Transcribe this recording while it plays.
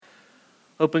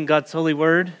Open God's holy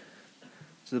word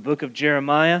to the book of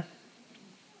Jeremiah.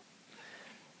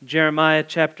 Jeremiah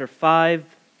chapter 5.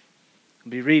 I'll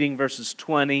be reading verses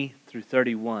 20 through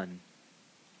 31.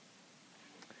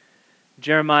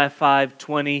 Jeremiah 5,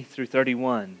 20 through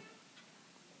 31.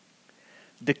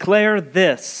 Declare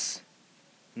this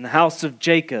in the house of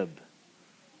Jacob.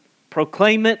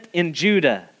 Proclaim it in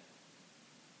Judah.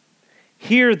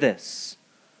 Hear this,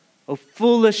 O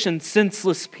foolish and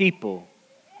senseless people,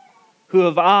 who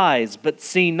have eyes but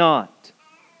see not,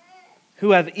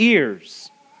 who have ears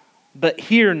but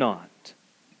hear not.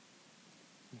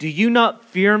 Do you not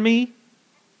fear me,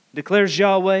 declares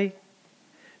Yahweh?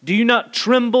 Do you not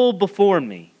tremble before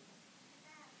me?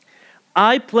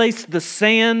 I place the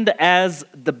sand as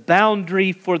the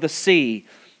boundary for the sea,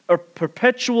 a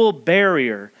perpetual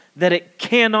barrier that it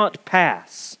cannot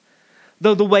pass.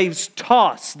 Though the waves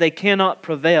toss, they cannot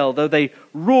prevail. Though they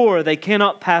roar, they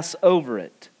cannot pass over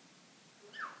it.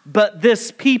 But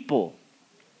this people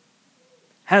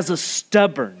has a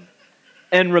stubborn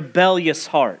and rebellious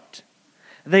heart.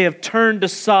 They have turned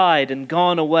aside and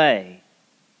gone away.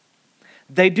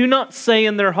 They do not say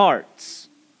in their hearts,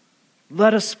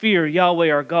 let us fear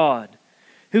Yahweh our God,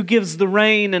 who gives the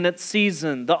rain in its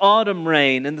season, the autumn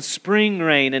rain and the spring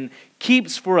rain, and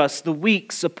keeps for us the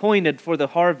weeks appointed for the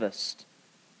harvest.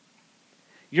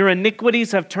 Your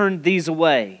iniquities have turned these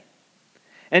away,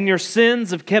 and your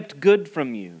sins have kept good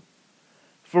from you.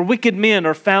 For wicked men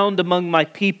are found among my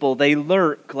people. They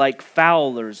lurk like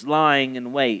fowlers lying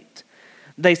in wait.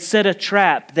 They set a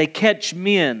trap. They catch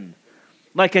men.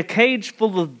 Like a cage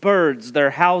full of birds,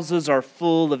 their houses are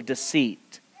full of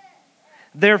deceit.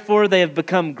 Therefore they have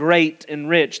become great and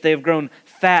rich. They have grown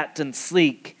fat and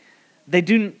sleek. They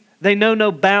know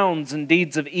no bounds in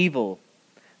deeds of evil.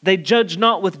 They judge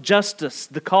not with justice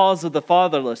the cause of the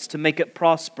fatherless to make it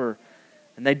prosper,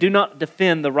 and they do not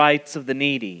defend the rights of the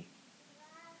needy.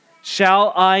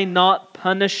 Shall I not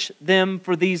punish them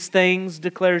for these things,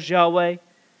 declares Yahweh?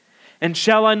 And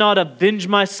shall I not avenge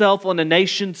myself on a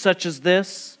nation such as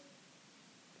this?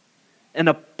 An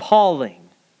appalling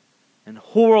and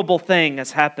horrible thing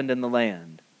has happened in the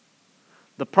land.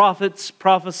 The prophets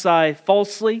prophesy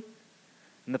falsely,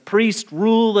 and the priests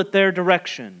rule at their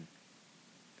direction.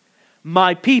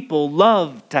 My people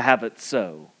love to have it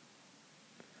so.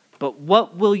 But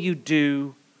what will you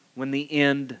do when the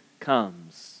end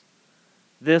comes?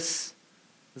 This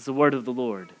is the word of the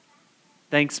Lord.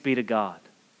 Thanks be to God.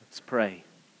 Let's pray.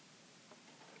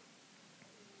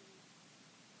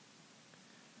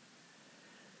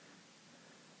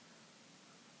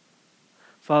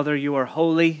 Father, you are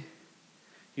holy,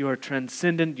 you are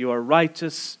transcendent, you are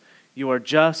righteous, you are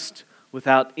just,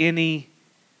 without any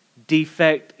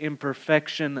defect,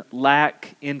 imperfection,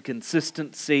 lack,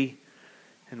 inconsistency,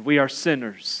 and we are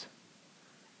sinners.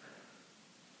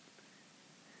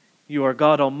 You are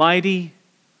God Almighty,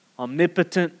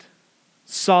 omnipotent,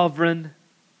 sovereign.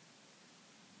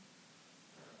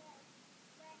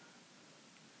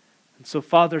 And so,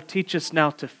 Father, teach us now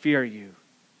to fear you,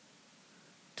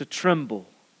 to tremble,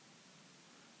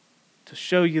 to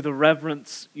show you the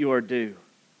reverence you are due.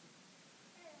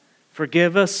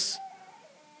 Forgive us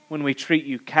when we treat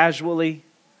you casually,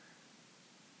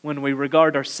 when we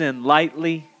regard our sin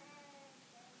lightly,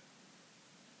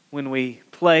 when we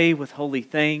play with holy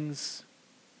things,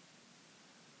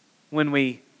 when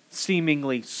we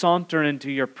seemingly saunter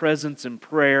into your presence in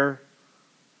prayer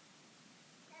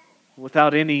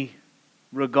without any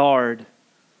regard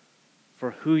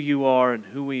for who you are and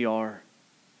who we are.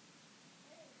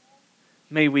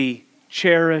 May we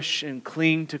cherish and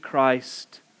cling to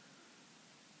Christ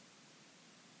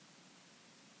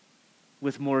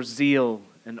with more zeal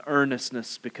and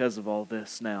earnestness because of all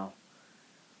this now.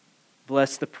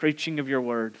 Bless the preaching of your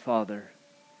word, Father.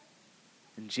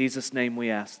 In Jesus' name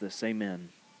we ask this. Amen.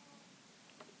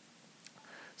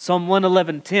 Psalm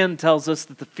 111:10 tells us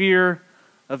that the fear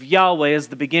of Yahweh is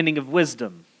the beginning of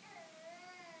wisdom.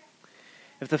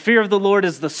 If the fear of the Lord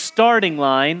is the starting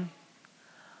line,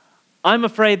 I'm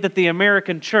afraid that the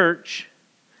American church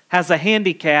has a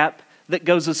handicap that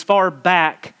goes as far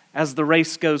back as the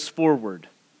race goes forward.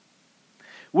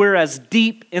 We're as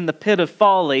deep in the pit of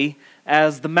folly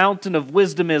as the mountain of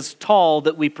wisdom is tall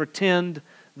that we pretend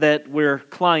that we're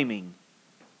climbing.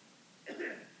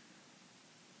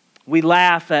 We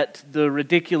laugh at the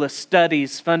ridiculous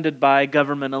studies funded by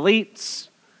government elites.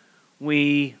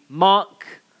 We mock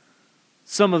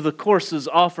some of the courses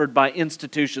offered by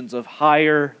institutions of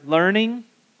higher learning.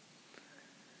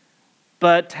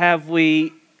 But have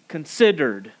we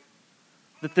considered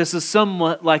that this is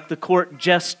somewhat like the court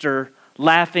jester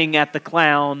laughing at the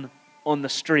clown on the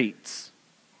streets?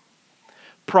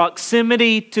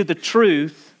 proximity to the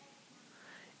truth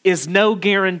is no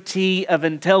guarantee of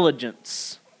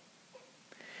intelligence.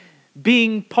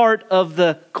 Being part of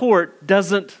the court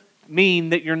doesn't mean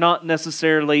that you're not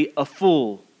necessarily a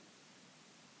fool.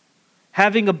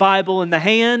 Having a Bible in the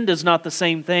hand is not the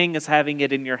same thing as having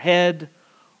it in your head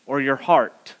or your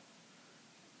heart.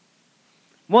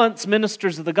 Once,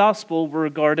 ministers of the gospel were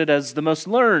regarded as the most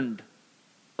learned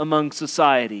among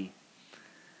society.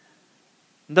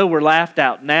 Though we're laughed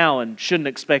at now and shouldn't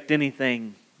expect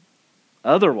anything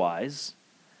otherwise,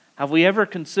 have we ever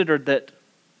considered that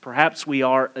perhaps we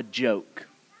are a joke?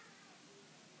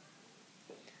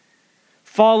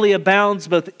 Folly abounds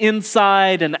both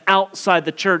inside and outside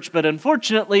the church, but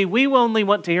unfortunately, we only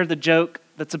want to hear the joke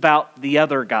that's about the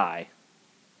other guy,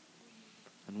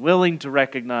 unwilling to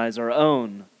recognize our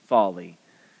own folly.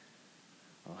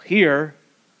 Well, here,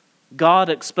 God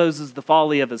exposes the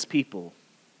folly of His people,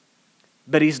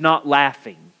 but He's not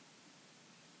laughing,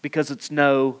 because it's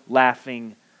no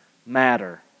laughing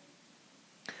matter.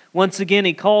 Once again,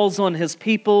 He calls on His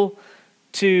people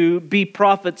to be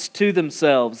prophets to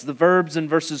themselves. The verbs in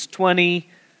verses 20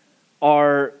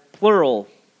 are plural.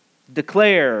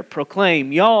 Declare,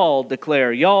 proclaim. Y'all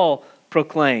declare, y'all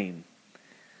proclaim.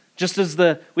 Just as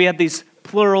we had these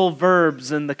plural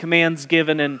verbs in the commands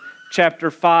given in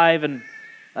chapter 5 and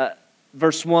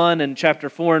verse 1 and chapter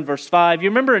 4 and verse 5. You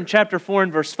remember in chapter 4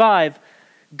 and verse 5,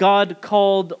 God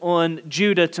called on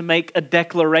Judah to make a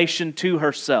declaration to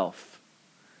herself.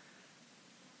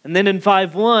 And then in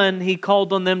 5:1, He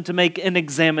called on them to make an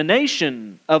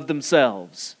examination of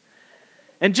themselves.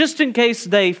 And just in case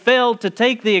they failed to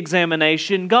take the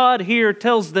examination, God here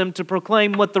tells them to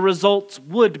proclaim what the results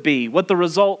would be, what the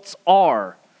results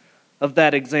are of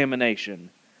that examination.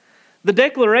 The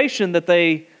declaration that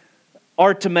they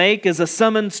are to make is a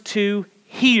summons to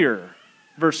hear,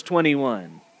 verse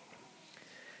 21.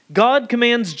 God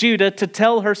commands Judah to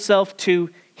tell herself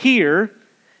to hear,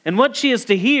 and what she is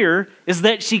to hear is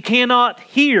that she cannot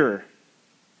hear.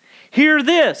 Hear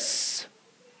this,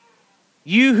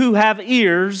 you who have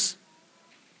ears,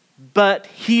 but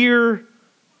hear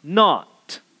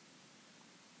not.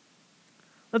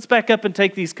 Let's back up and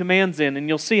take these commands in, and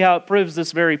you'll see how it proves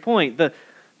this very point. The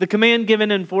command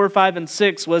given in 4, 5, and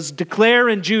 6 was, declare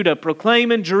in Judah,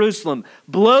 proclaim in Jerusalem,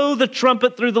 blow the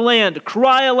trumpet through the land,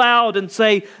 cry aloud and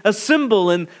say,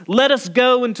 assemble and let us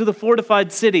go into the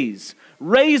fortified cities.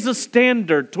 Raise a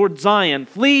standard toward Zion,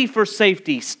 flee for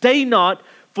safety, stay not,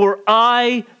 for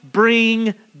I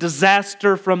bring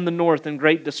disaster from the north and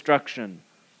great destruction.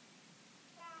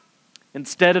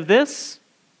 Instead of this,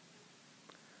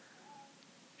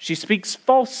 she speaks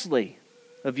falsely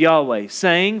of Yahweh,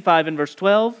 saying, 5 and verse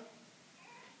 12,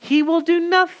 He will do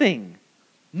nothing.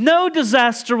 No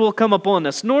disaster will come upon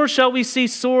us, nor shall we see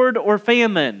sword or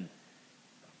famine.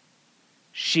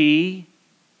 She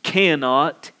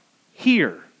cannot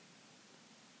hear.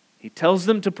 He tells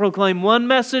them to proclaim one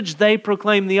message, they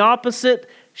proclaim the opposite.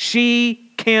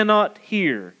 She cannot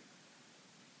hear.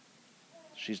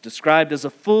 She's described as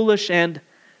a foolish and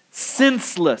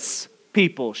senseless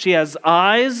people. She has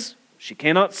eyes, she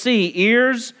cannot see,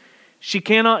 ears, she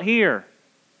cannot hear.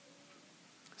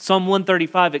 Psalm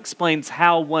 135 explains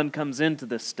how one comes into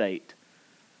this state.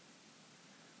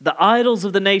 The idols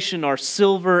of the nation are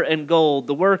silver and gold,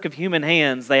 the work of human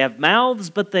hands. They have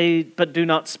mouths, but do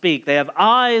not speak. They have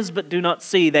eyes, but do not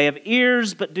see. They have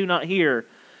ears, but do not hear.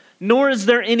 Nor is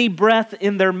there any breath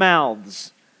in their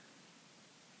mouths.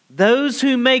 Those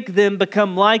who make them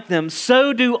become like them.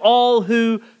 So do all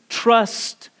who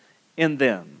trust in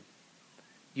them.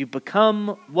 You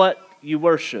become what you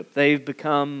worship. They've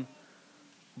become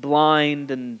blind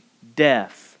and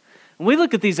deaf. When we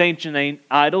look at these ancient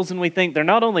idols and we think they're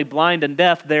not only blind and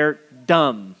deaf, they're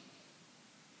dumb.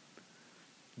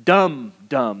 Dumb.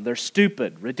 They're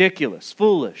stupid, ridiculous,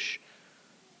 foolish.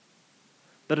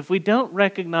 But if we don't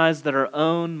recognize that our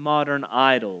own modern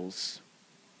idols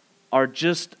are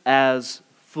just as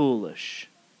foolish,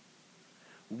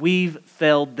 we've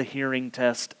failed the hearing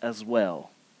test as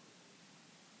well.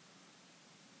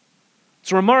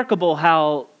 It's remarkable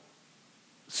how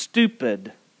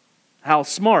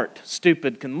smart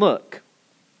stupid can look.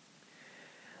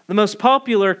 The most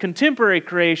popular contemporary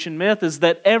creation myth is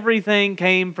that everything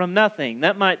came from nothing.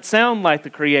 That might sound like the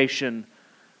creation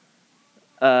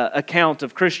account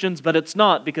of Christians, but it's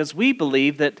not, because we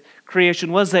believe that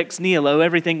creation was ex nihilo.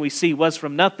 Everything we see was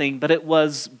from nothing, but it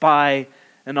was by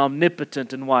an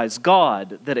omnipotent and wise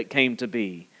God that it came to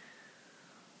be.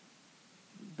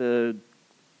 The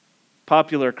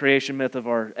popular creation myth of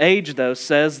our age, though,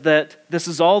 says that this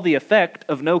is all the effect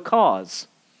of no cause.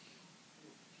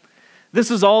 This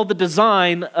is all the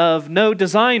design of no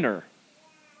designer.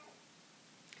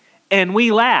 And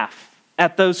we laugh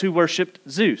at those who worshiped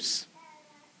Zeus.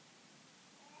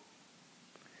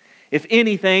 If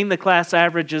anything, the class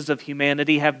averages of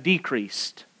humanity have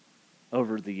decreased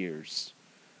over the years.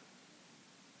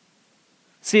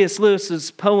 C.S.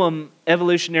 Lewis's poem,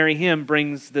 Evolutionary Hymn,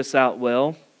 brings this out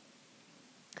well.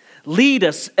 Lead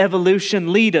us,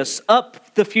 evolution, lead us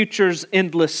up the future's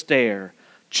endless stair.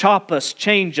 Chop us,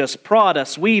 change us, prod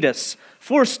us, weed us,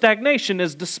 for stagnation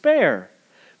is despair.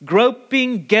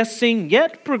 Groping, guessing,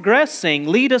 yet progressing,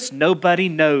 lead us nobody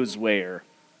knows where.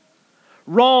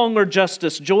 Wrong or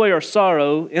justice, joy or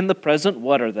sorrow, in the present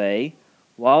what are they?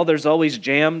 While there's always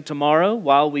jam tomorrow,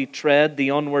 while we tread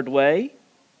the onward way.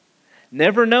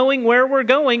 Never knowing where we're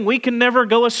going, we can never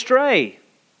go astray.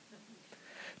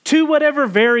 To whatever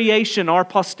variation our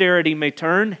posterity may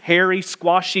turn, hairy,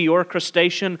 squashy, or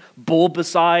crustacean,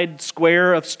 bulbicide,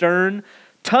 square of stern,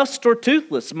 tusked or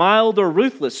toothless, mild or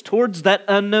ruthless, towards that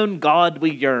unknown God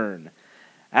we yearn.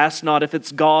 Ask not if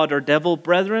it's God or devil,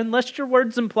 brethren, lest your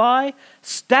words imply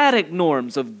static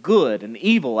norms of good and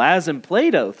evil, as in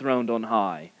Plato throned on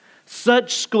high.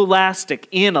 Such scholastic,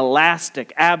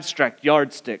 inelastic, abstract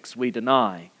yardsticks we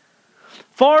deny.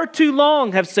 Far too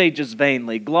long have sages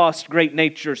vainly glossed great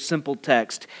nature's simple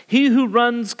text. He who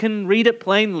runs can read it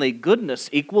plainly. Goodness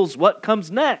equals what comes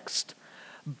next.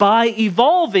 By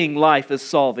evolving, life is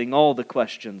solving all the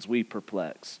questions we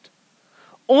perplexed.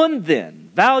 On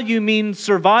then, value means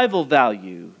survival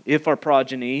value. If our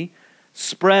progeny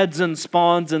spreads and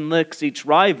spawns and licks each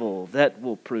rival, that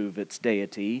will prove its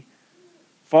deity.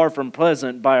 Far from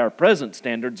pleasant by our present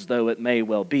standards, though it may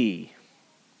well be.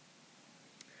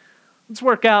 Let's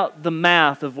work out the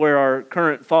math of where our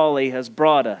current folly has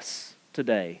brought us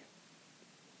today.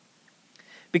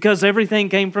 Because everything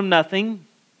came from nothing,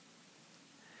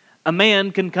 a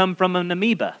man can come from an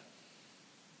amoeba.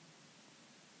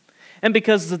 And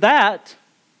because of that,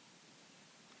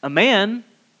 a man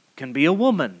can be a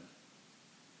woman.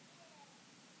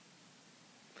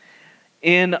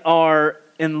 In our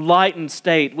enlightened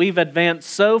state, we've advanced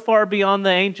so far beyond the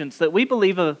ancients that we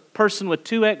believe a person with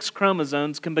 2 X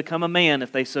chromosomes can become a man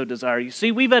if they so desire. You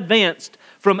see, we've advanced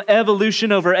from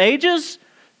evolution over ages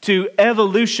to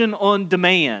evolution on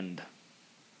demand.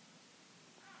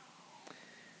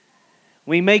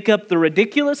 We make up the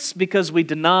ridiculous because we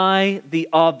deny the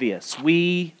obvious.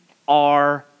 We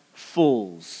are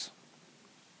fools.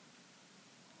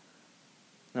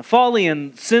 Now, folly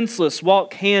and senseless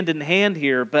walk hand in hand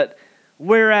here, but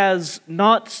whereas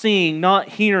not seeing, not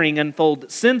hearing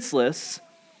unfold senseless,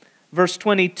 verse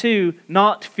 22,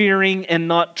 not fearing and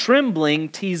not trembling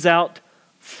tease out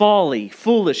folly,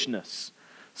 foolishness.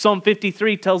 Psalm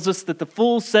 53 tells us that the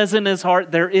fool says in his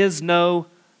heart, there is no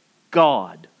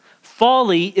God.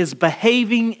 Folly is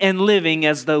behaving and living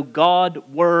as though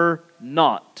God were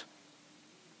not.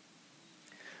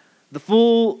 The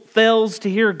fool fails to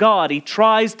hear God. He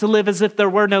tries to live as if there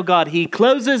were no God. He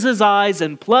closes his eyes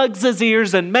and plugs his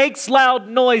ears and makes loud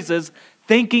noises,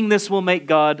 thinking this will make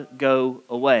God go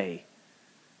away.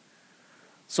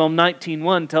 Psalm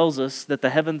 19:1 tells us that the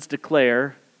heavens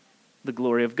declare the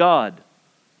glory of God.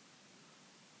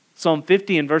 Psalm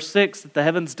 50 and verse 6, that the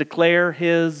heavens declare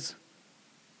His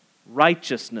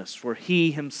righteousness, for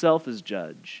He Himself is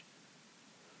judge.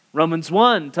 Romans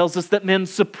 1 tells us that men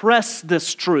suppress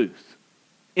this truth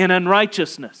in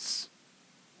unrighteousness,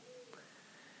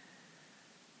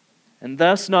 and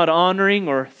thus not honoring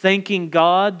or thanking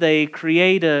God, they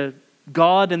create a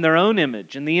God in their own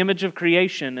image, in the image of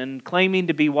creation, and claiming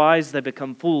to be wise, they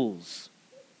become fools.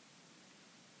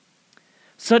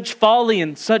 Such folly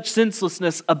and such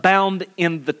senselessness abound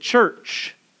in the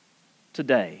church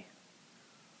today.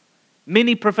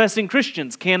 Many professing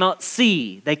Christians cannot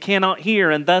see, they cannot hear,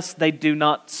 and thus they do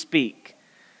not speak.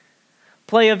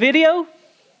 Play a video,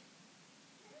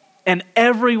 and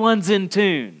everyone's in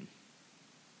tune.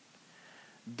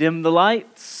 Dim the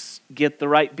lights, get the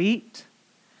right beat,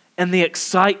 and the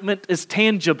excitement is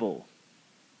tangible.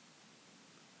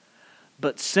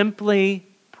 But simply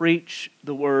preach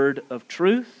the word of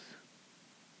truth,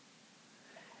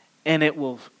 and it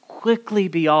will quickly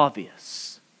be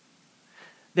obvious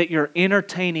that you're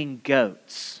entertaining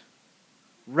goats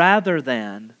rather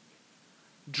than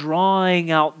drawing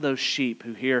out those sheep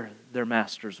who hear their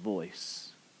master's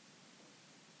voice.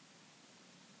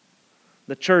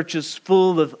 The church is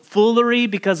full of foolery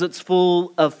because it's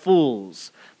full of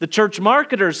fools. The church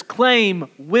marketers claim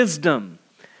wisdom,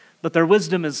 but their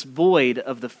wisdom is void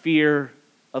of the fear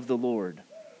of the Lord.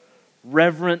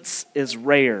 Reverence is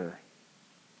rare.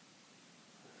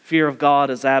 Fear of God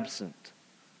is absent.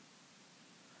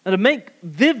 Now, to make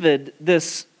vivid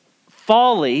this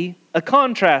folly, a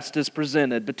contrast is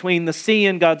presented between the sea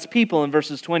and God's people in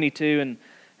verses 22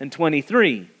 and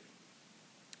 23.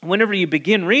 Whenever you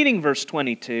begin reading verse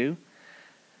 22,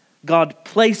 God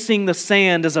placing the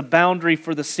sand as a boundary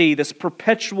for the sea, this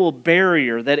perpetual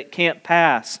barrier that it can't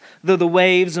pass, though the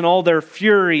waves and all their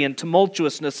fury and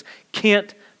tumultuousness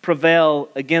can't prevail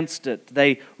against it.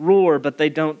 They roar, but they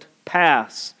don't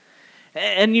pass.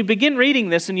 And you begin reading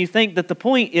this and you think that the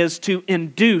point is to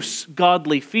induce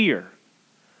godly fear.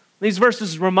 These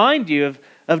verses remind you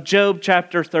of Job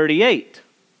chapter 38.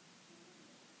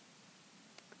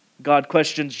 God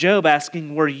questions Job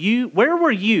asking, where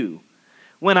were you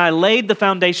when I laid the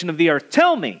foundation of the earth?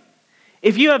 Tell me,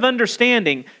 if you have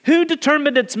understanding, who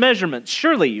determined its measurements?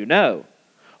 Surely you know.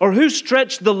 Or who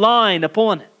stretched the line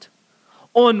upon it?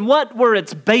 On what were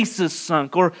its bases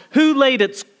sunk? Or who laid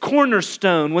its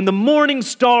cornerstone when the morning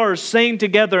stars sang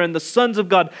together and the sons of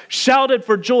God shouted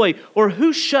for joy? Or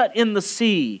who shut in the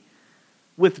sea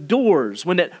with doors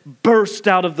when it burst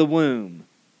out of the womb?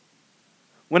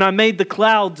 When I made the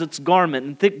clouds its garment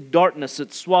and thick darkness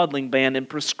its swaddling band, and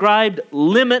prescribed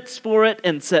limits for it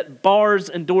and set bars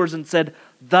and doors and said,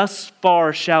 thus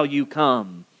far shall you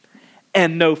come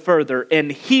and no further,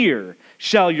 and here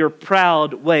shall your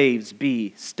proud waves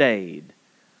be stayed.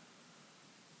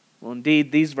 Well,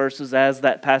 indeed, these verses, as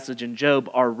that passage in Job,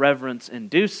 are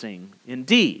reverence-inducing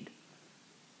indeed.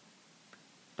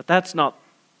 But that's not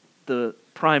the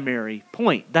primary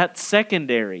point. That's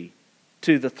secondary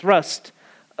to the thrust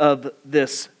of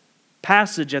this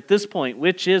passage at this point,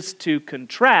 which is to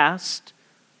contrast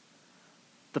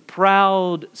the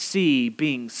proud sea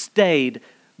being stayed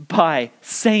by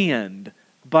sand,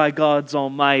 by God's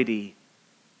almighty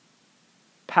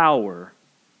power,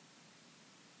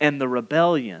 and the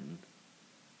rebellion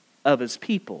of His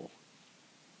people.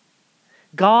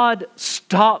 God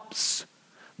stops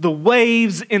the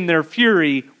waves in their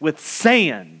fury with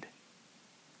sand.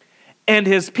 And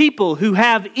His people who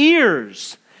have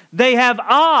ears, they have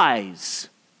eyes,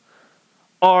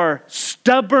 are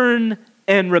stubborn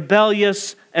and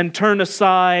rebellious and turn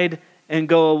aside and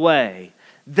go away.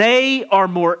 They are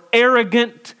more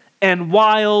arrogant and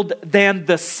wild than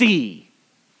the sea.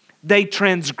 They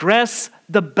transgress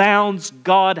the bounds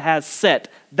God has set.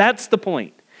 That's the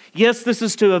point. Yes, this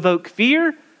is to evoke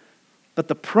fear, but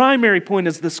the primary point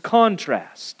is this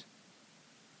contrast.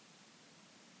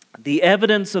 The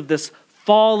evidence of this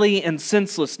folly and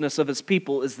senselessness of His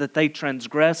people is that they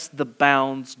transgress the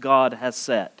bounds God has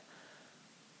set.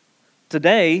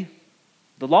 Today,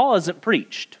 the law isn't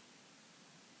preached.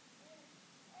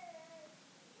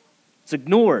 It's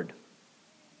ignored.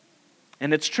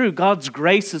 And it's true, God's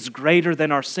grace is greater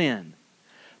than our sin.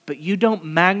 But you don't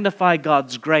magnify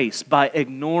God's grace by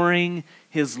ignoring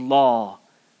His law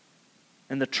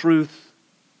and the truth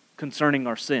concerning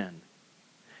our sin.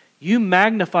 You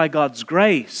magnify God's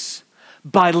grace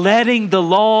by letting the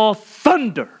law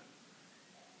thunder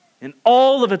in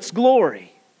all of its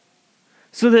glory,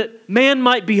 so that man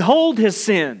might behold his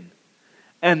sin,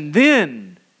 and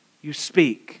then you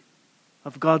speak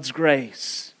of God's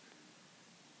grace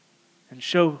and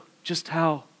show just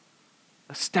how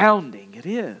astounding it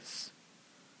is.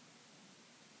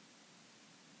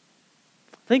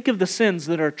 Think of the sins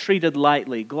that are treated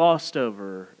lightly, glossed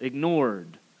over,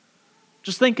 ignored.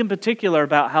 Just think in particular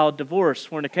about how divorce,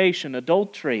 fornication,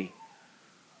 adultery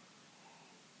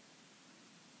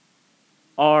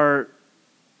are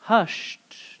hushed,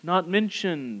 not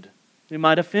mentioned. They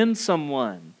might offend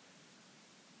someone.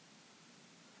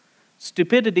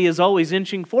 Stupidity is always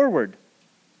inching forward.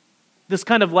 This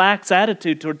kind of lax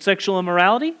attitude toward sexual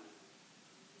immorality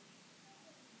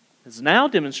is now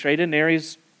demonstrated in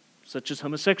areas such as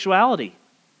homosexuality.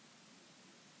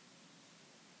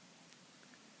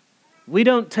 We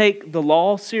don't take the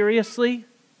law seriously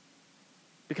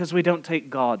because we don't take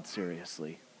God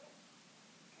seriously.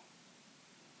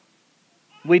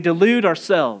 We delude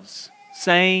ourselves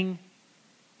saying,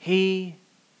 He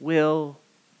will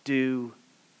do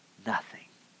nothing.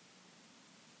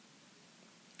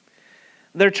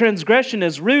 Their transgression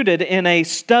is rooted in a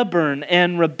stubborn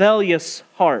and rebellious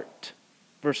heart.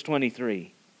 Verse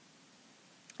 23.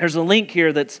 There's a link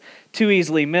here that's too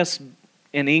easily missed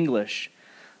in English.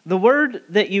 The word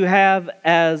that you have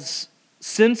as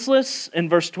senseless in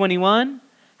verse 21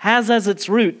 has as its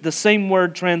root the same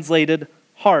word translated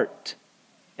heart,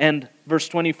 and verse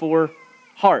 24,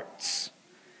 hearts.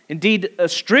 Indeed, a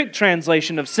strict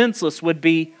translation of senseless would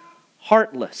be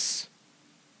heartless.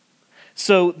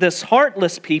 So this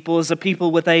heartless people is a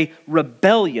people with a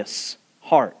rebellious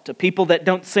heart, a people that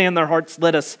don't say in their hearts,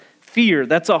 let us fear.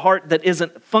 That's a heart that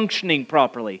isn't functioning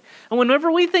properly. And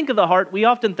whenever we think of the heart, we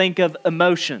often think of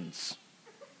emotions.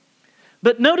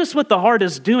 But notice what the heart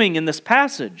is doing in this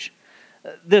passage.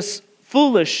 This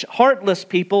foolish, heartless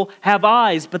people have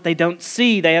eyes, but they don't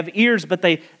see. They have ears, but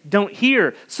they don't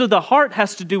hear. So the heart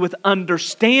has to do with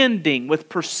understanding, with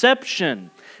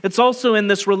perception. It's also in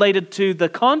this related to the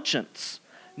conscience,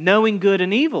 knowing good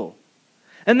and evil.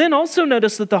 And then also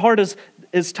notice that the heart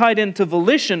is tied into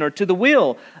volition or to the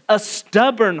will. A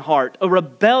stubborn heart, a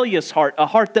rebellious heart, a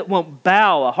heart that won't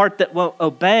bow, a heart that won't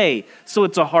obey. So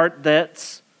it's a heart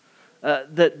that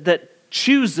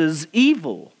chooses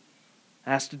evil. It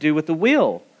has to do with the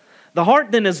will. The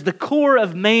heart then is the core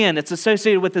of man. It's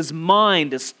associated with his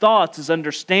mind, his thoughts, his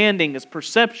understanding, his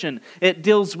perception. It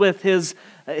deals with his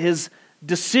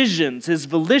decisions, his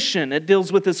volition. It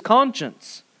deals with his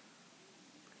conscience.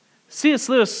 C.S.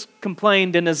 Lewis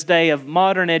complained in his day of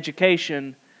modern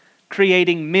education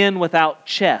creating men without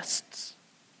chests.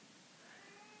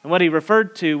 And what he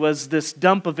referred to was this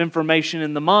dump of information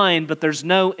in the mind, but there's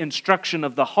no instruction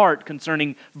of the heart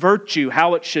concerning virtue,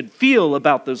 how it should feel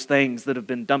about those things that have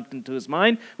been dumped into his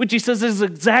mind, which he says is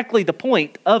exactly the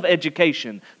point of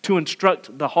education, to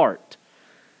instruct the heart.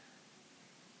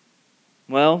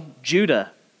 Well,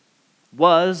 Judah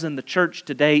was, and the church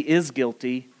today is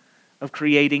guilty of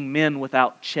creating men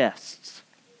without chests,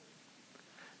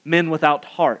 men without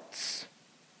hearts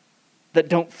that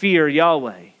don't fear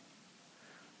Yahweh.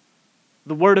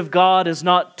 The Word of God is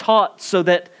not taught so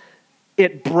that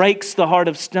it breaks the heart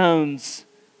of stones,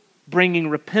 bringing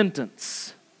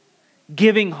repentance,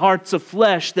 giving hearts of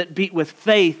flesh that beat with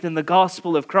faith in the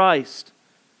gospel of Christ.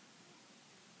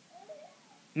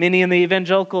 Many in the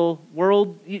evangelical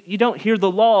world, you don't hear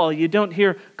the law, you don't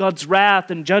hear God's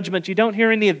wrath and judgment, you don't hear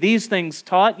any of these things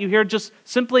taught. You hear just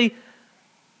simply,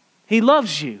 He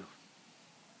loves you.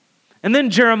 And then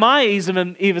Jeremiah is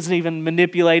even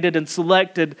manipulated and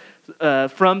selected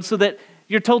from so that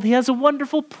you're told He has a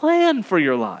wonderful plan for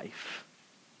your life.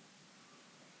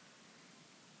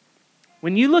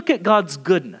 When you look at God's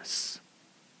goodness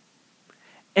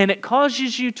and it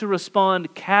causes you to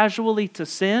respond casually to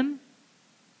sin,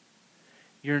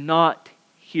 you're not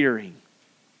hearing.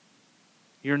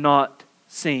 You're not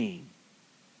seeing.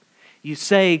 You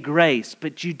say grace,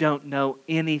 but you don't know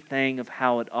anything of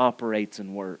how it operates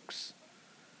and works.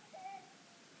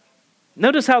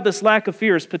 Notice how this lack of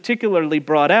fear is particularly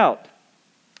brought out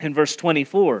in verse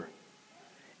 24.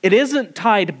 It isn't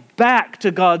tied back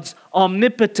to God's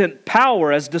omnipotent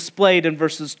power as displayed in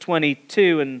verses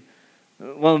 22 and,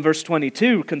 in verse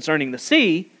 22 concerning the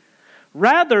sea.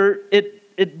 Rather,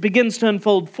 it begins to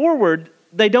unfold forward.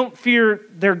 They don't fear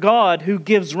their God who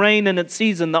gives rain in its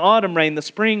season, the autumn rain, the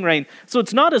spring rain. So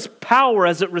it's not His power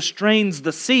as it restrains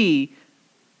the sea,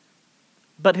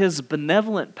 but His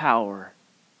benevolent power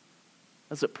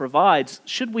as it provides.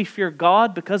 Should we fear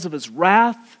God because of His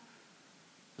wrath,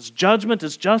 His judgment,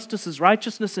 His justice, His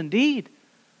righteousness? Indeed.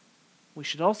 We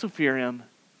should also fear Him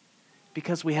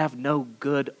because we have no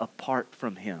good apart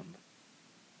from Him.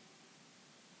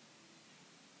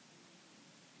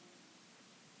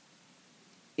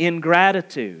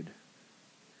 Ingratitude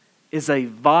is a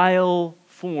vile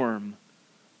form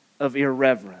of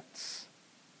irreverence,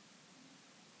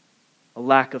 a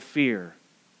lack of fear.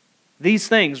 These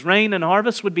things, rain and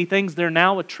harvest, would be things they're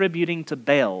now attributing to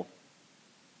Baal.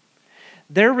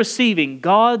 They're receiving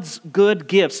God's good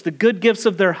gifts, the good gifts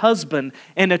of their husband,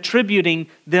 and attributing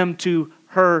them to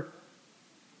her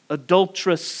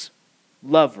adulterous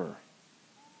lover.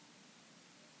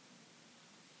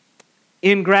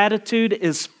 Ingratitude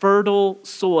is fertile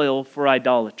soil for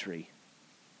idolatry.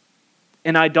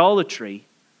 And idolatry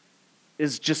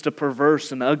is just a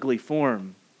perverse and ugly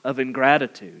form of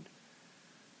ingratitude.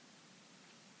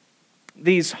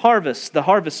 These harvests, the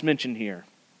harvest mentioned here,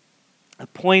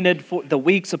 appointed for the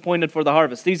weeks appointed for the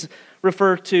harvest, these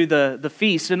refer to the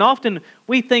feast. And often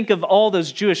we think of all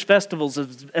those Jewish festivals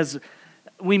as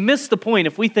we miss the point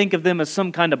if we think of them as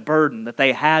some kind of burden that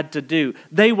they had to do.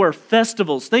 They were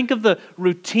festivals. Think of the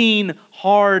routine,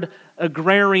 hard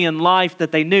agrarian life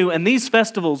that they knew. And these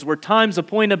festivals were times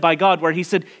appointed by God where He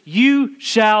said, you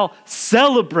shall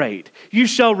celebrate, you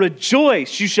shall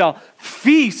rejoice, you shall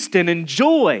feast and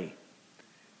enjoy.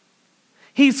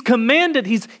 He's commanded,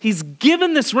 he's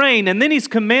given this rain, and then He's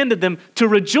commanded them to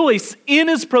rejoice in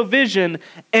His provision,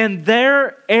 and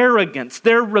their arrogance,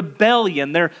 their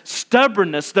rebellion, their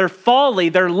stubbornness, their folly,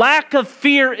 their lack of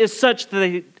fear is such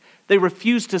that they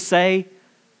refuse to say,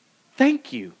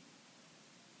 thank you.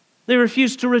 They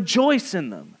refuse to rejoice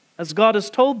in them, as God has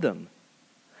told them.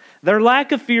 Their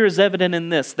lack of fear is evident in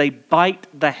this: they bite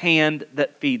the hand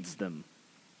that feeds them.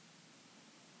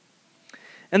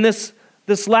 And this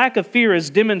lack of fear is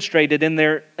demonstrated in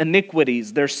their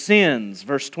iniquities, their sins,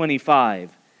 verse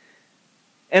 25.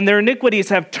 And their iniquities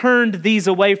have turned these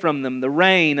away from them, the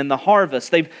rain and the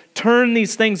harvest. They've turned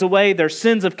these things away. Their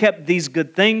sins have kept these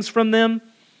good things from them.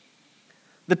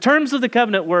 The terms of the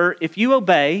covenant were, if you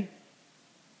obey,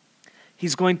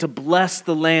 He's going to bless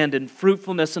the land in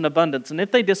fruitfulness and abundance. And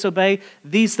if they disobey,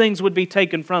 these things would be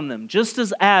taken from them. Just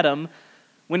as Adam,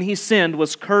 when he sinned,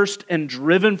 was cursed and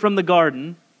driven from the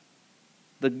garden,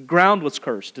 the ground was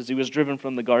cursed as he was driven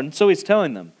from the garden. So He's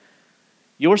telling them,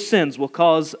 your sins will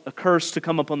cause a curse to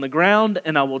come upon the ground,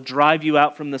 and I will drive you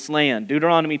out from this land.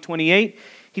 Deuteronomy 28,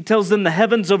 He tells them, the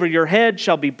heavens over your head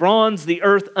shall be bronze, the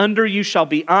earth under you shall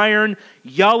be iron.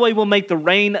 Yahweh will make the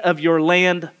rain of your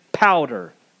land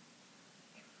powder.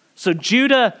 So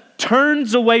Judah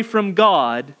turns away from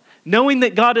God, knowing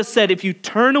that God has said, if you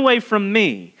turn away from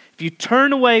me, if you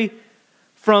turn away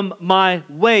from my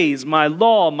ways, my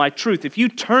law, my truth, if you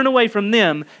turn away from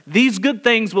them, these good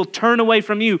things will turn away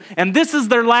from you. And this is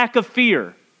their lack of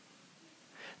fear.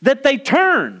 That they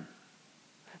turn.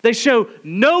 They show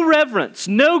no reverence,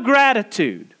 no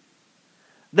gratitude.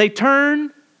 They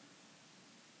turn,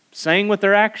 saying with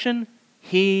their action,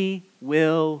 He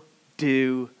will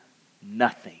do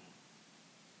nothing.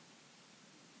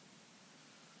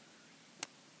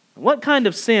 What kind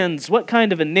of sins, what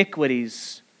kind of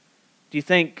iniquities do you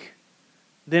think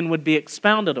then would be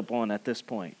expounded upon at this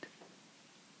point?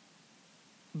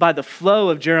 By the flow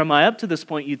of Jeremiah up to this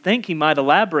point, you'd think he might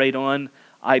elaborate on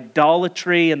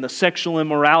idolatry and the sexual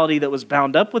immorality that was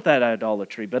bound up with that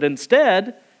idolatry. But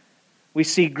instead, we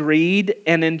see greed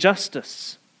and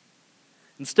injustice.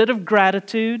 Instead of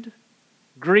gratitude,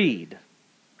 greed.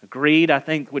 Greed, I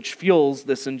think, which fuels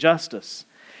this injustice.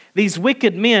 These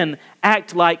wicked men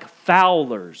act like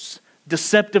fowlers,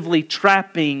 deceptively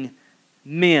trapping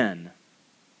men.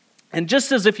 And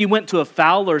just as if you went to a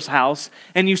fowler's house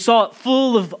and you saw it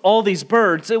full of all these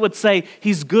birds, it would say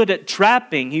he's good at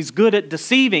trapping, he's good at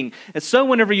deceiving. And so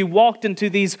whenever you walked into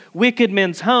these wicked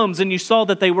men's homes and you saw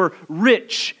that they were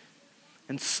rich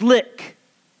and sleek,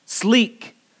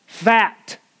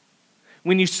 fat,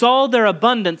 when you saw their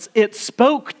abundance, it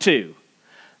spoke to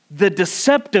the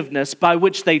deceptiveness by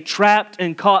which they trapped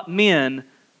and caught men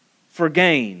for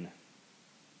gain.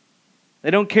 They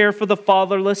don't care for the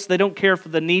fatherless. They don't care for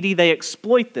the needy. They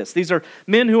exploit this. These are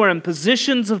men who are in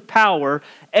positions of power,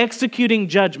 executing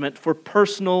judgment for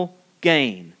personal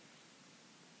gain.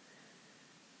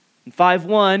 In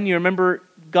 5:1, you remember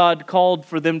God called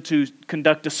for them to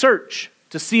conduct a search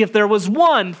to see if there was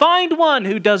one, find one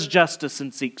who does justice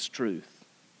and seeks truth.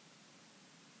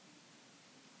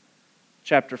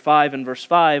 Chapter 5 and verse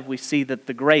 5, we see that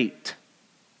the great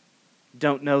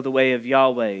don't know the way of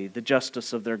Yahweh, the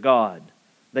justice of their God.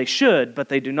 They should, but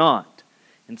they do not.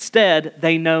 Instead,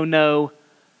 they know no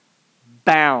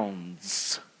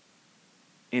bounds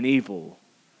in evil.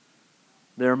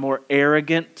 They're more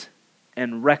arrogant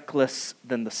and reckless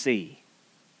than the sea.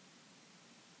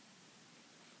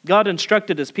 God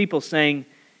instructed His people, saying,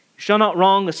 "You shall not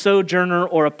wrong a sojourner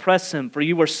or oppress him, for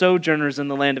you were sojourners in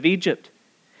the land of Egypt.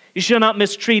 You shall not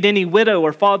mistreat any widow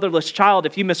or fatherless child.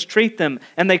 If you mistreat them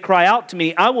and they cry out to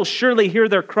me, I will surely hear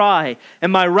their cry, and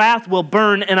my wrath will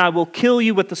burn, and I will kill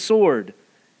you with the sword.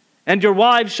 And your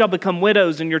wives shall become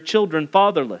widows, and your children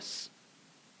fatherless."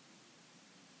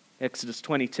 Exodus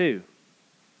 22.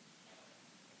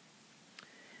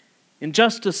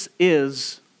 Injustice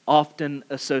is often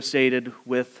associated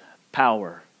with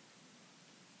power.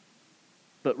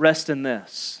 But rest in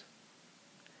this.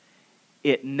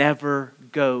 It never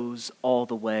goes all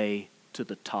the way to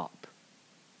the top.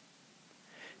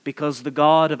 Because the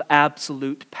God of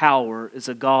absolute power is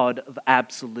a God of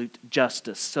absolute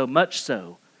justice. So much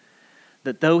so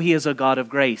that though He is a God of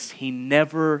grace, He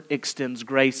never extends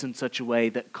grace in such a way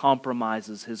that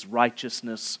compromises His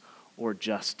righteousness or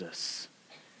justice.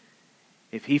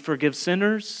 If He forgives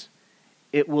sinners,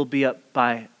 it will be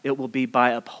by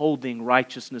upholding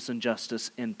righteousness and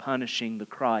justice in punishing the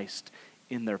Christ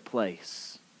in their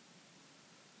place.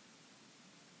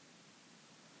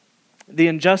 The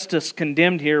injustice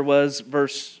condemned here was,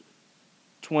 verse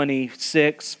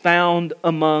 26, found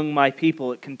among my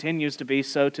people. It continues to be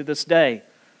so to this day.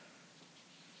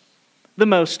 The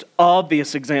most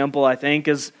obvious example, I think,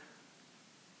 is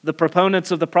the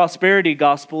proponents of the prosperity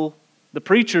gospel, the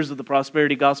preachers of the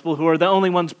prosperity gospel, who are the only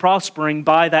ones prospering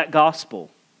by that gospel.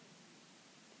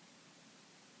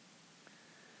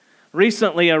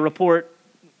 Recently, a report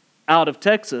out of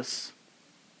Texas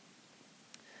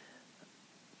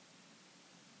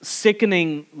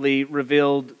sickeningly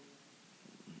revealed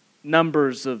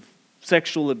numbers of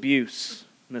sexual abuse,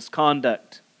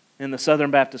 misconduct in the Southern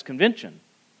Baptist Convention.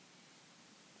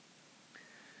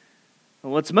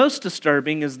 What's most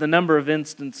disturbing is the number of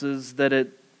instances that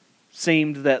it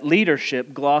seemed that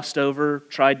leadership glossed over,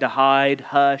 tried to hide,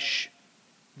 hush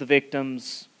the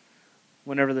victims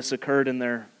whenever this occurred in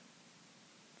their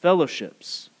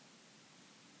fellowships.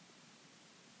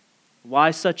 Why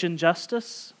such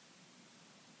injustice?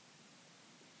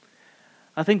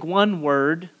 I think one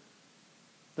word,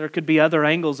 there could be other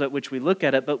angles at which we look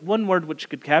at it, but one word which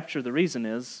could capture the reason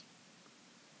is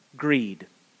greed.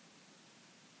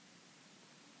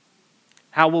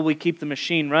 How will we keep the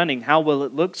machine running? How will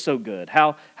it look so good?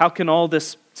 How can all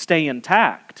this stay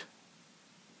intact?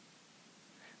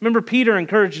 Remember, Peter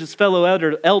encouraged his fellow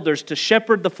elders to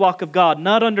shepherd the flock of God,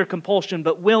 not under compulsion,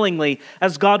 but willingly,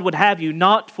 as God would have you,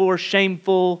 not for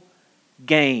shameful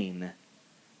gain,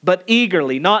 but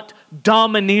eagerly, not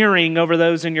domineering over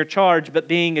those in your charge, but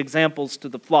being examples to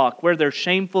the flock. Where there's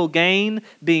shameful gain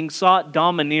being sought,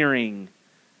 domineering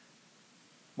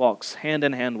walks hand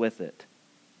in hand with it.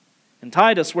 In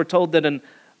Titus, we're told that an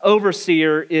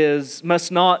overseer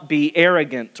must not be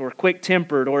arrogant or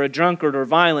quick-tempered or a drunkard or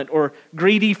violent or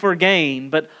greedy for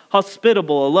gain, but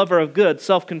hospitable, a lover of good,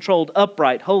 self-controlled,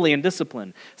 upright, holy, and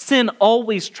disciplined. Sin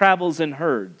always travels in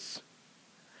herds.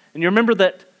 And you remember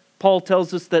that Paul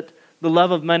tells us that the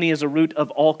love of money is a root of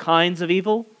all kinds of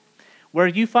evil? Where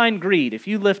you find greed, if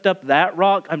you lift up that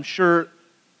rock, I'm sure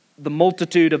the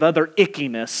multitude of other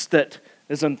ickiness that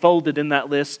is unfolded in that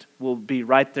list will be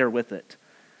right there with it.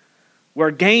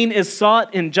 Where gain is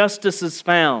sought, injustice is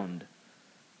found.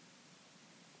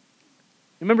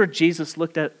 Remember, Jesus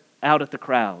looked out at the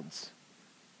crowds.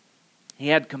 He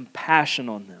had compassion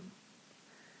on them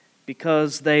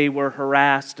because they were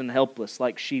harassed and helpless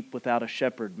like sheep without a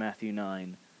shepherd, Matthew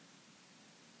 9.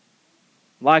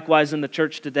 Likewise, in the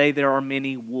church today, there are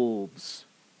many wolves.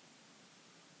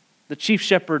 The chief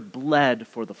shepherd bled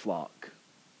for the flock.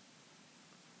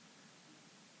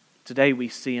 Today we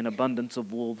see an abundance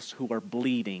of wolves who are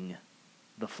bleeding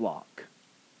the flock.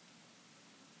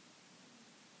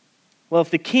 Well, if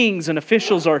the kings and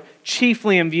officials are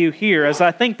chiefly in view here, as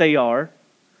I think they are,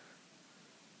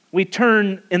 we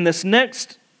turn in this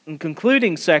next and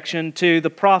concluding section to the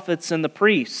prophets and the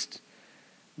priests.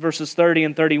 Verses 30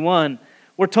 and 31.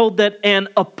 We're told that an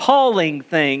appalling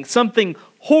thing, something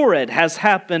horrid has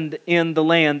happened in the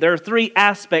land. There are three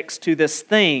aspects to this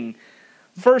thing.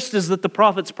 First is that the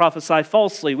prophets prophesy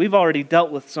falsely. We've already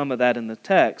dealt with some of that in the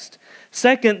text.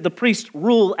 Second, the priests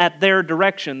rule at their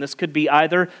direction. This could be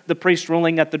either the priests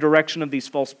ruling at the direction of these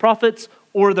false prophets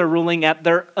or they're ruling at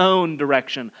their own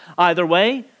direction. Either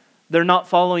way, they're not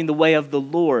following the way of the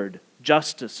Lord,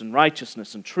 justice and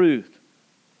righteousness and truth.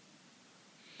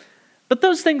 But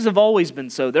those things have always been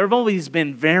so. There have always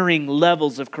been varying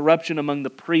levels of corruption among the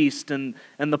priests and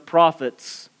the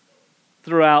prophets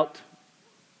throughout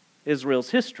Israel's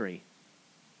history.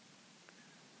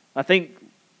 I think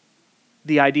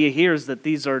the idea here is that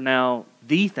these are now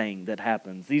the thing that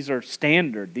happens. These are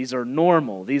standard. These are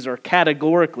normal. These are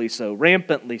categorically so,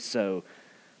 rampantly so,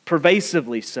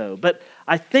 pervasively so. But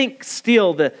I think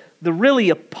still the really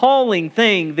appalling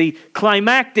thing, the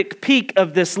climactic peak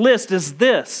of this list is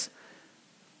this.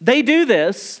 They do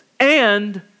this,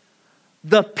 and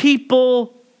the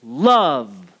people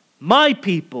love, my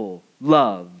people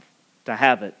love to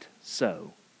have it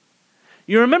so.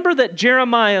 You remember that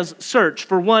Jeremiah's search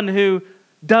for one who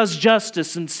does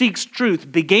justice and seeks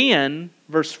truth began,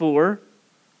 verse 4,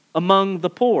 among the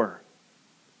poor,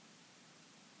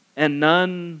 and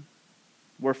none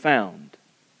were found.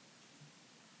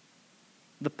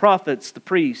 The prophets, the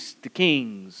priests, the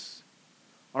kings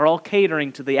are all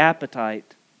catering to the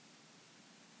appetite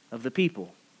of the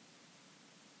people.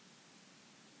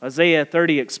 Isaiah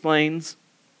 30 explains,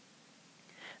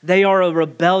 they are a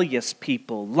rebellious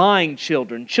people, lying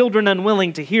children, children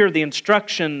unwilling to hear the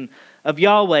instruction of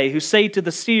Yahweh, who say to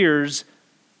the seers,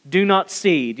 do not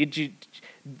see.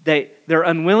 They're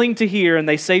unwilling to hear, and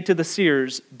they say to the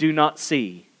seers, do not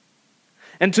see.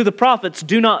 And to the prophets,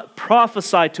 do not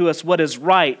prophesy to us what is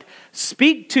right.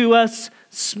 Speak to us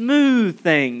smooth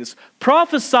things.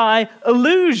 Prophesy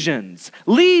illusions.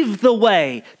 Leave the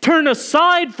way. Turn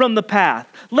aside from the path.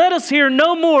 Let us hear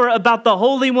no more about the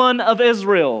Holy One of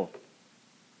Israel.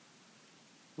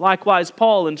 Likewise,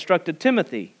 Paul instructed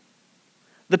Timothy.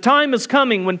 The time is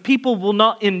coming when people will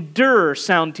not endure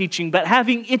sound teaching, but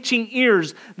having itching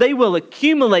ears, they will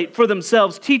accumulate for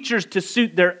themselves teachers to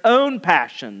suit their own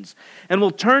passions, and will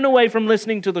turn away from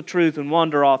listening to the truth and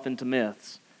wander off into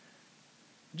myths.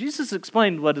 Jesus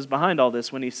explained what is behind all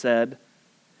this when he said,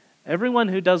 everyone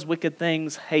who does wicked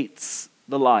things hates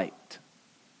the light,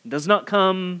 does not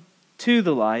come to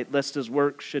the light, lest his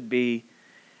work should be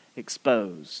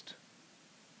exposed.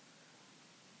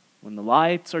 When the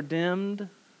lights are dimmed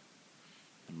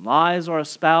and lies are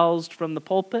espoused from the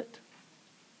pulpit,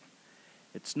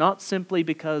 it's not simply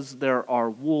because there are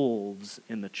wolves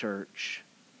in the church,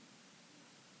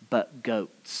 but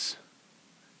goats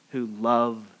who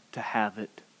love to have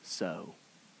it so.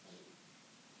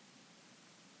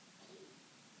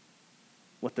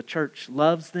 What the church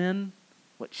loves then,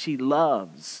 what she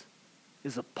loves,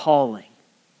 is appalling.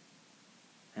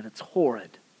 And it's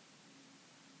horrid.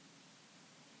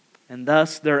 And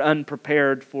thus they're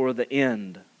unprepared for the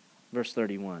end. Verse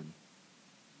 31.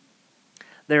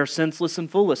 They are senseless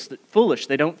and foolish.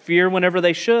 They don't fear whenever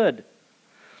they should.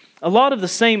 A lot of the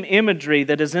same imagery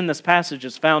that is in this passage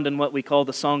is found in what we call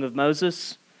the Song of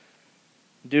Moses,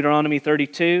 Deuteronomy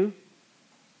 32,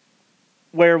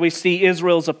 where we see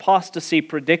Israel's apostasy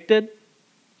predicted.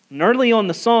 And early on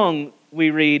the song, we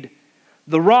read,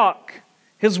 "The rock,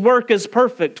 his work is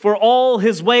perfect, for all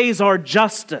his ways are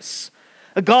justice.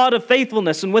 A God of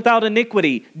faithfulness and without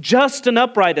iniquity, just and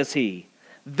upright is he.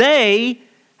 They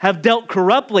have dealt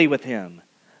corruptly with him.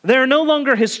 They are no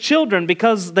longer his children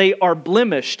because they are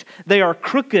blemished. They are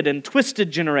crooked and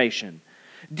twisted generation.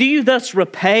 Do you thus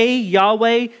repay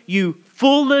Yahweh, you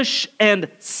foolish and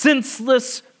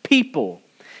senseless people?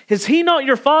 Is he not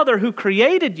your father who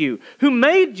created you, who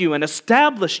made you and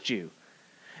established you?"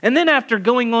 And then after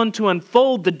going on to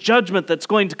unfold the judgment that's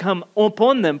going to come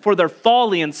upon them for their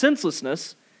folly and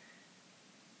senselessness,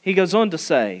 he goes on to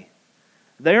say,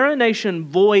 "They're a nation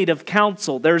void of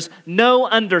counsel. There's no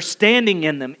understanding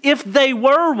in them. If they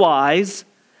were wise,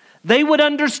 they would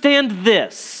understand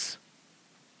this.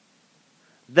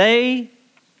 They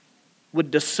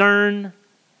would discern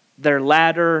their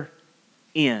latter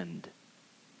end."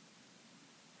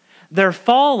 Their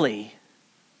folly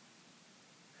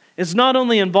is not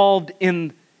only involved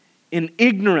in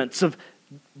ignorance of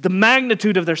the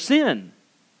magnitude of their sin,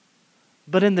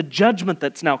 but in the judgment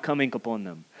that's now coming upon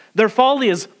them. Their folly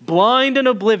is blind and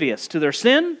oblivious to their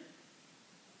sin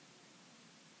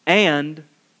and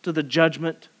to the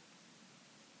judgment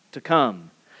to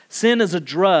come. Sin is a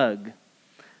drug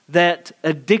that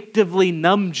addictively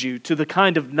numbs you to the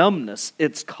kind of numbness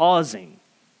it's causing.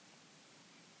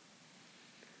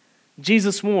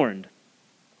 Jesus warned,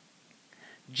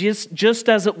 just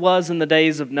as it was in the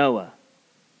days of Noah,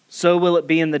 so will it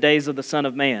be in the days of the Son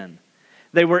of Man.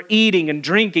 They were eating and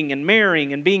drinking and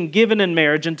marrying and being given in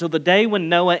marriage until the day when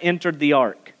Noah entered the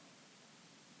ark.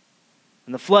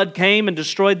 And the flood came and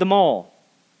destroyed them all.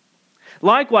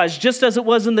 Likewise, just as it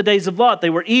was in the days of Lot, they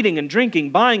were eating and drinking,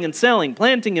 buying and selling,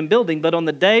 planting and building. But on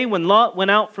the day when Lot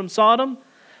went out from Sodom,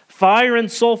 fire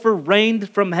and sulfur rained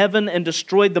from heaven and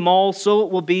destroyed them all. So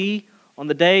it will be on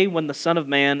the day when the Son of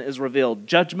Man is revealed.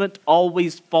 Judgment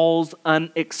always falls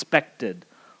unexpected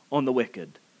on the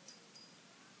wicked.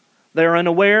 They are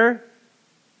unaware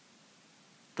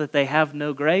that they have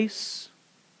no grace.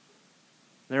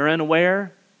 They are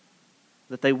unaware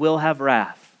that they will have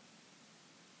wrath.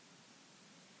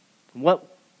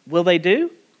 What will they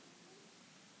do?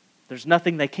 There's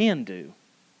nothing they can do.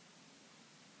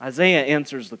 Isaiah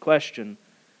answers the question.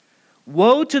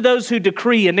 Woe to those who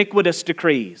decree iniquitous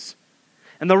decrees,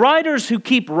 and the writers who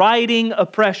keep writing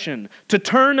oppression, to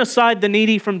turn aside the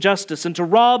needy from justice, and to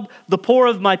rob the poor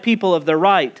of my people of their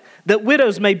right, that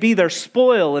widows may be their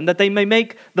spoil, and that they may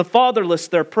make the fatherless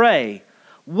their prey.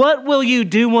 What will you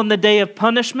do on the day of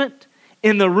punishment,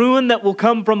 in the ruin that will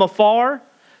come from afar?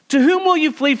 To whom will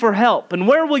you flee for help, and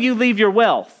where will you leave your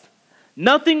wealth?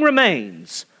 Nothing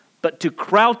remains but to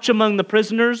crouch among the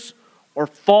prisoners or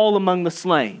fall among the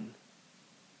slain.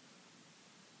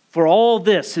 For all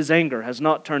this, his anger has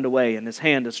not turned away, and his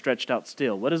hand is stretched out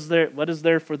still. What is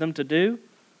there for them to do?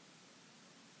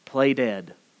 Play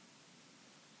dead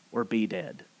or be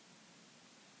dead.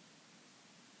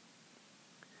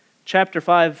 Chapter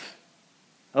 5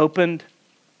 opened,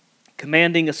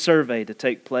 commanding a survey to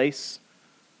take place,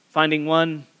 finding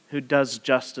one who does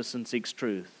justice and seeks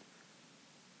truth.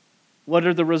 What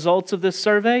are the results of this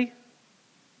survey?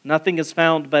 Nothing is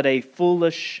found but a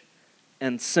foolish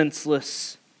and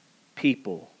senseless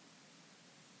people.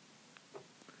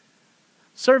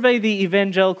 Survey the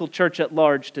evangelical church at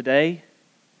large today,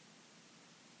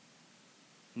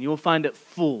 and you will find it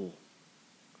full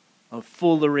of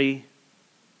foolery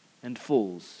and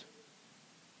fools.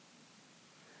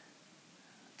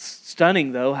 It's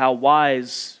stunning, though, how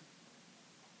wise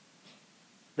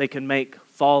they can make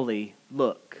folly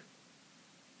look.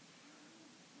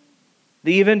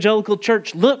 The evangelical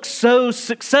church looks so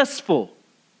successful,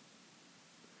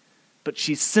 but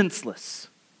she's senseless.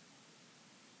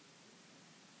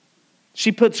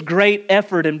 She puts great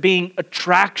effort in being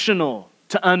attractional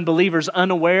to unbelievers,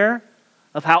 unaware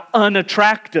of how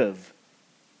unattractive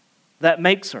that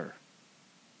makes her.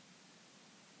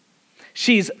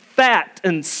 She's fat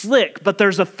and slick, but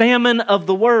there's a famine of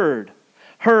the word.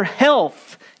 Her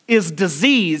health is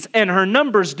disease, and her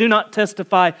numbers do not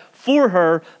testify for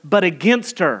her, but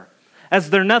against her, as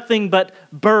they're nothing but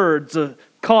birds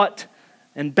caught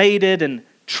and baited and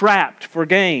trapped for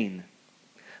gain.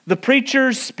 The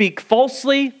preachers speak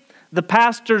falsely, the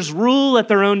pastors rule at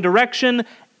their own direction,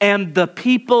 and the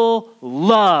people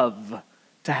love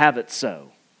to have it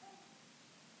so.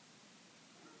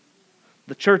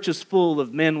 The church is full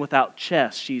of men without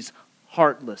chest. She's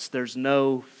heartless. There's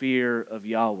no fear of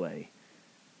Yahweh.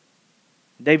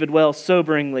 David Wells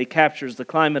soberingly captures the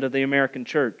climate of the American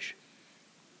church.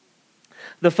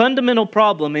 The fundamental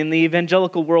problem in the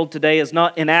evangelical world today is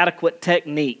not inadequate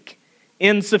technique,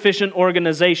 insufficient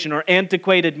organization, or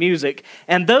antiquated music.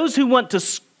 And those who want to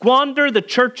squander the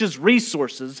church's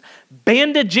resources,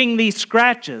 bandaging these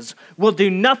scratches, will do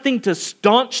nothing to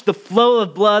staunch the flow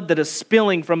of blood that is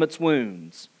spilling from its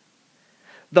wounds.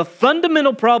 The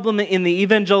fundamental problem in the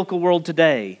evangelical world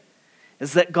today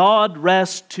is that God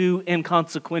rests too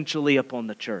inconsequentially upon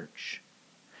the church.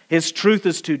 His truth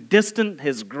is too distant,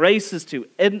 His grace is too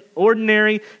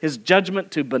ordinary, His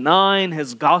judgment too benign,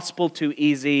 His gospel too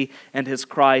easy, and His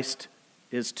Christ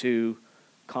is too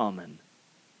common.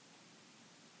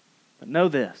 But know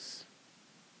this,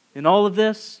 in all of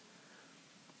this,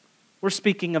 we're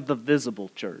speaking of the visible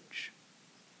church.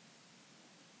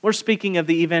 We're speaking of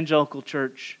the evangelical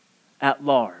church at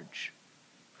large.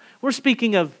 We're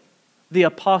speaking of the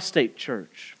apostate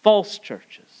church, false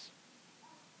churches.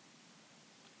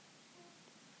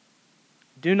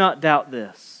 Do not doubt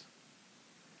this.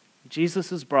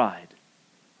 Jesus' bride,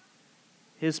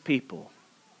 His people,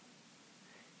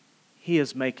 He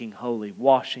is making holy,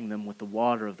 washing them with the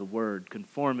water of the Word,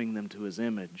 conforming them to His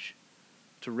image,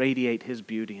 to radiate His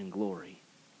beauty and glory.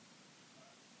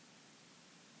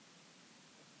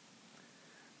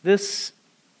 This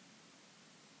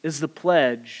is the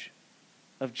pledge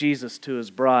of Jesus to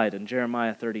His bride in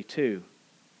Jeremiah 32.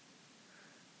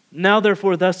 Now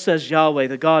therefore, thus says Yahweh,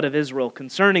 the God of Israel,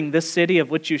 concerning this city of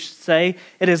which you say,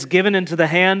 it is given into the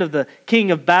hand of the king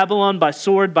of Babylon by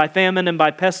sword, by famine, and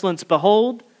by pestilence.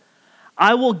 Behold,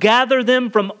 I will gather them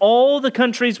from all the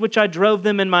countries which I drove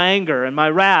them in my anger and my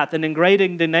wrath and in great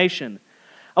indignation.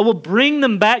 I will bring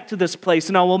them back to this place,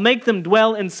 and I will make them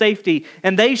dwell in safety,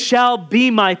 and they shall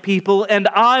be my people, and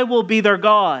I will be their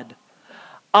God.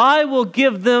 I will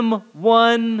give them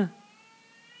one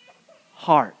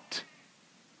heart.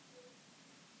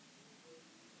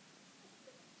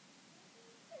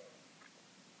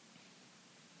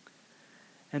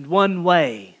 And one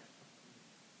way,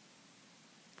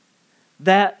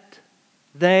 that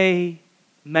they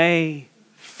may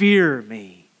fear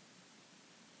me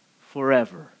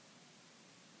forever.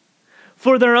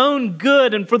 For their own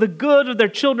good and for the good of their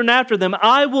children after them,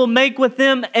 I will make with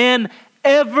them an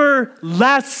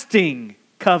everlasting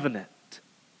covenant,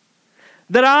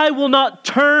 that I will not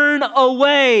turn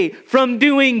away from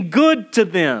doing good to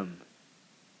them.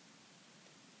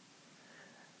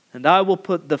 And I will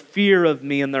put the fear of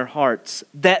me in their hearts,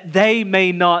 that they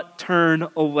may not turn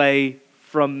away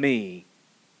from me.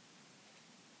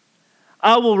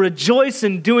 I will rejoice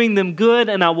in doing them good,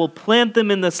 and I will plant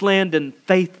them in this land in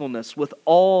faithfulness with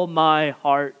all my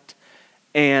heart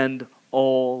and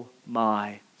all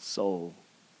my soul.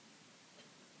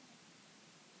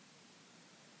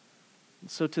 And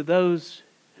so to those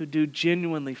who do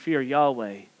genuinely fear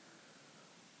Yahweh,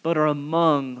 but are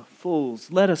among fools,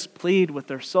 let us plead with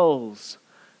their souls.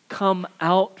 Come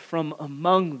out from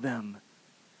among them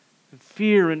and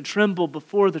fear and tremble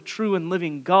before the true and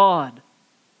living God,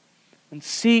 and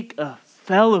seek a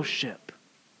fellowship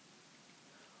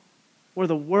where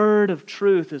the word of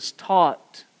truth is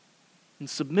taught and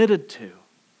submitted to.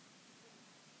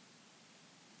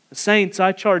 The saints,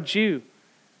 I charge you,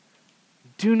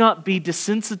 do not be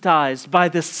desensitized by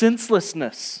this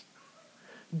senselessness.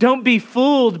 Don't be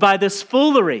fooled by this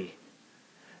foolery.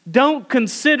 Don't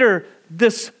consider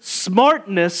this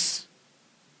smartness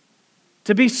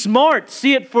to be smart.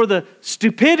 See it for the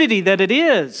stupidity that it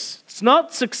is. It's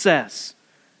not success.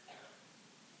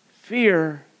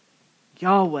 Fear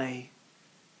Yahweh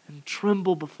and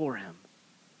tremble before Him.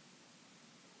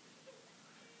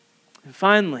 And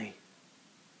finally,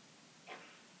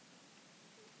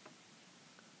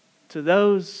 to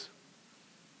those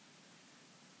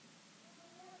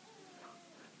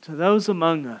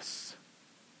among us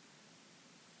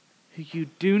who you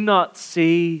do not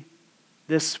see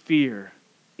this fear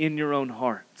in your own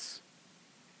hearts,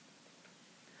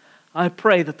 I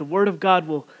pray that the Word of God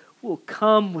will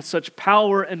come with such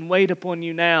power and weight upon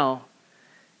you now,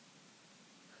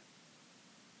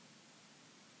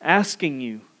 asking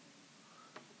you,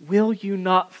 will you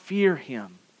not fear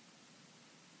Him?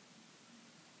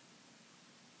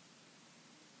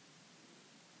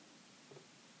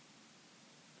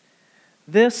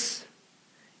 This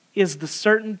is the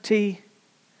certainty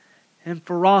and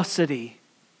ferocity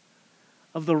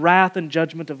of the wrath and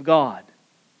judgment of God.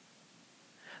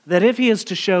 That if He is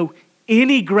to show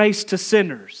any grace to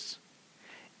sinners,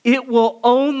 it will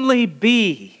only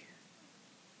be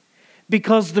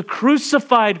because the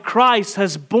crucified Christ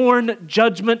has borne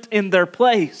judgment in their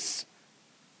place.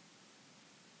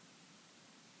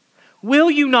 Will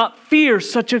you not fear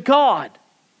such a God?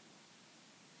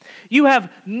 You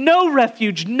have no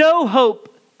refuge, no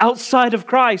hope outside of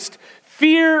Christ.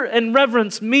 Fear and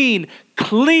reverence mean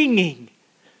clinging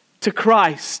to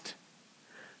Christ,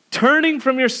 turning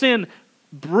from your sin,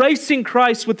 bracing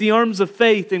Christ with the arms of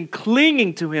faith and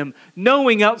clinging to Him,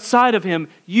 knowing outside of Him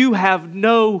you have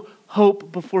no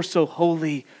hope before so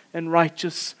holy and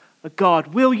righteous a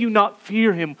God. Will you not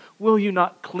fear Him? Will you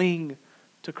not cling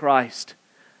to Christ,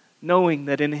 knowing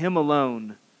that in Him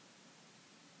alone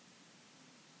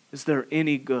is there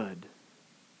any good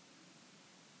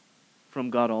from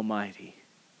God Almighty?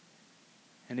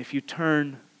 And if you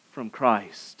turn from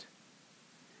Christ,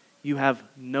 you have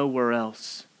nowhere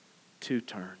else to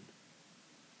turn.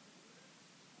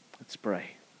 Let's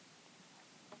pray.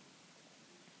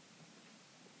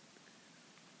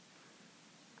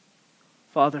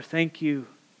 Father, thank you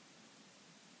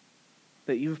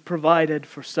that you've provided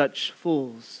for such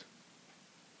fools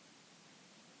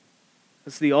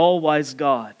as the all-wise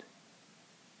God,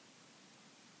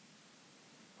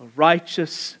 a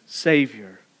righteous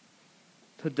Savior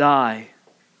to die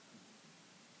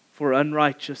for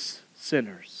unrighteous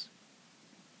sinners.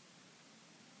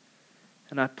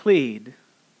 And I plead,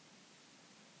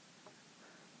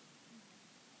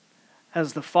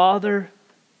 as the Father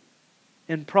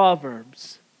in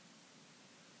Proverbs,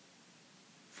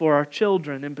 for our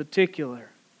children in particular,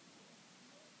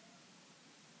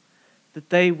 that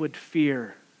they would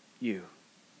fear you,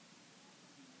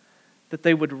 that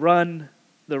they would run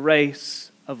the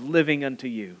race of living unto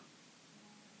you.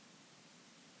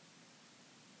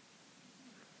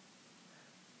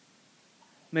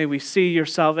 May we see your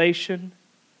salvation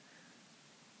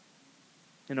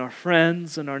in our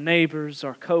friends and our neighbors,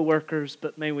 our co-workers,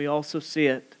 but may we also see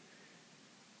it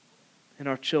in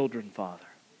our children, Father.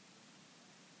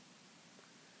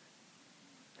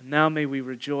 And now may we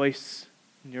rejoice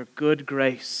in your good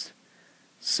grace,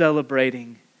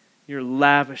 celebrating your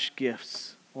lavish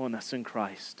gifts on us in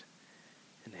Christ.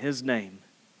 In His name,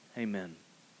 amen.